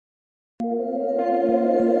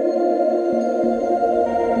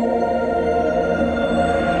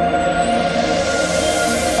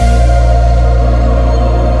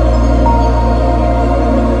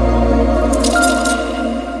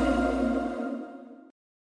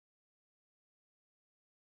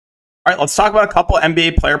All right, let's talk about a couple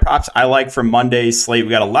NBA player props I like for Monday's slate. We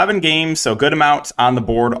got 11 games, so good amount on the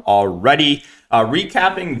board already.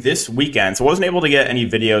 Recapping this weekend, so I wasn't able to get any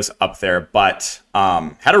videos up there, but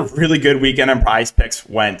had a really good weekend on Prizepicks.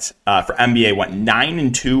 Went for NBA, went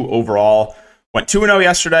 9-2 overall. Went 2-0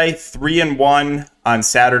 yesterday, 3-1 on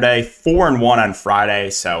Saturday, 4-1 on Friday.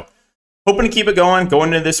 So hoping to keep it going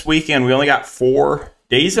into this weekend. We only got 4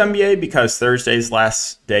 days NBA because Thursday's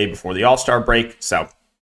last day before the All-Star break. So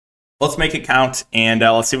let's make it count, and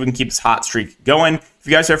let's see if we can keep this hot streak going. If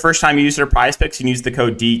you guys are a first-time user of Prizepicks, you can use the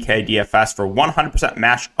code DKDFS for 100%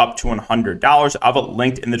 match up to $100. I'll have it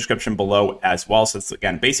linked in the description below as well. So it's,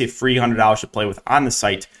 again, basically free $100 to play with on the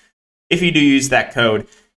site if you do use that code.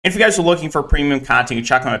 And if you guys are looking for premium content, you can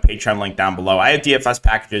check out my Patreon link down below. I have DFS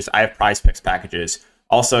packages. I have Prizepicks packages.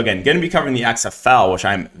 Also, again, going to be covering the XFL, which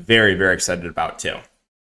I'm very, very excited about too. All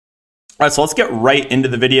right, so let's get right into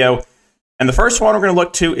the video. And the first one we're going to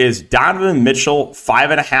look to is Donovan Mitchell,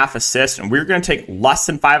 5.5 assists. And we're going to take less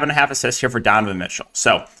than 5.5 assists here for Donovan Mitchell.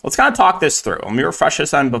 So let's kind of talk this through. Let me refresh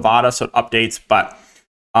this on Bovada so it updates. But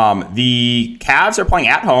the Cavs are playing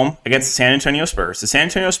at home against the San Antonio Spurs. The San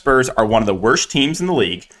Antonio Spurs are one of the worst teams in the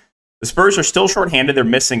league. The Spurs are still shorthanded. They're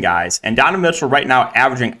missing guys. And Donovan Mitchell right now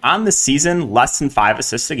averaging on the season less than 5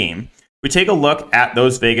 assists a game. We take a look at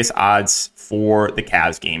those Vegas odds for the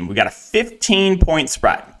Cavs game. We got a 15-point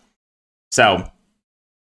spread. So,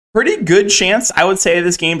 pretty good chance, I would say,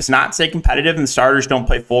 this game is not stay competitive and the starters don't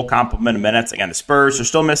play full complement of minutes. Again, the Spurs are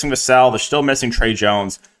still missing Vassell. They're still missing Trey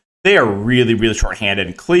Jones. They are really, really shorthanded.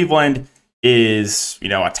 And Cleveland is,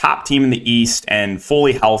 a top team in the East and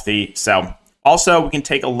fully healthy. So, also, we can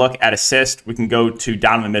take a look at assist. We can go to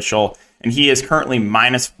Donovan Mitchell, and he is currently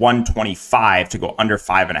minus 125 to go under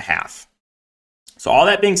 5.5. So, all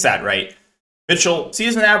that being said, right, Mitchell,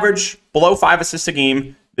 season average, below 5 assists a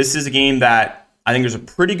game. This is a game that I think there's a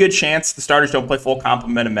pretty good chance the starters don't play full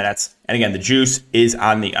complement of minutes. And again, the juice is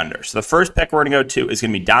on the under. So the first pick we're going to go to is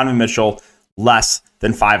going to be Donovan Mitchell, less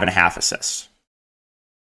than 5.5 assists.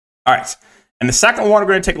 All right. And the second one we're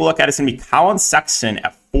going to take a look at is going to be Colin Sexton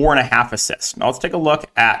at 4.5 assists. Now let's take a look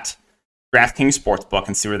at DraftKings Sportsbook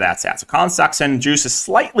and see where that's at. So Colin Sexton, juice is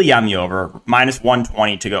slightly on the over, minus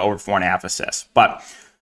 120 to go over 4.5 assists. But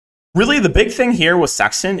really, the big thing here with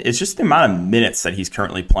Sexton is just the amount of minutes that he's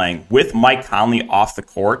currently playing with Mike Conley off the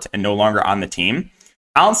court and no longer on the team.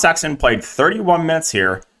 Colin Sexton played 31 minutes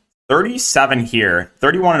here, 37 here,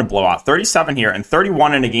 31 in a blowout, 37 here, and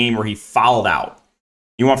 31 in a game where he fouled out.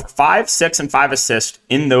 He went for 5, 6, and 5 assists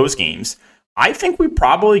in those games. I think we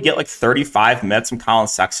probably get like 35 minutes from Colin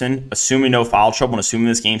Sexton, assuming no foul trouble and assuming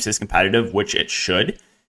this game stays competitive, which it should.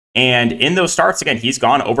 And in those starts, again, he's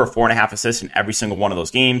gone over 4.5 assists in every single one of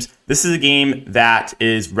those games. This is a game that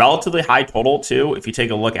is relatively high total, too. If you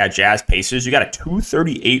take a look at Jazz Pacers, you got a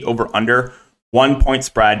 238 over under, 1 point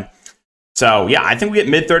spread. So, yeah, I think we get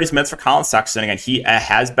mid-30s minutes for Colin Sexton. Again, he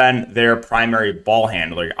has been their primary ball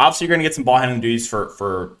handler. Obviously, you're going to get some ball handling duties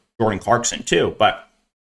for Jordan Clarkson, too. But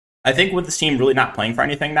I think with this team really not playing for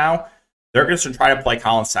anything now, they're going to try to play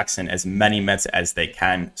Colin Sexton as many minutes as they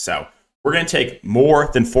can. So we're going to take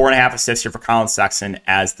more than 4.5 assists here for Colin Sexton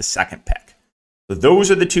as the second pick. So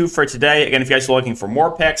those are the two for today. Again, if you guys are looking for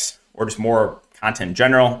more picks or just more content in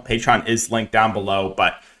general, Patreon is linked down below.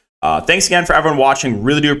 But thanks again for everyone watching.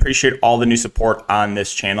 Really do appreciate all the new support on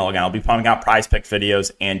this channel. Again, I'll be pumping out Prizepicks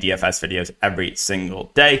videos and DFS videos every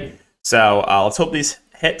single day. So let's hope these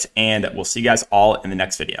hit, and we'll see you guys all in the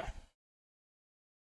next video.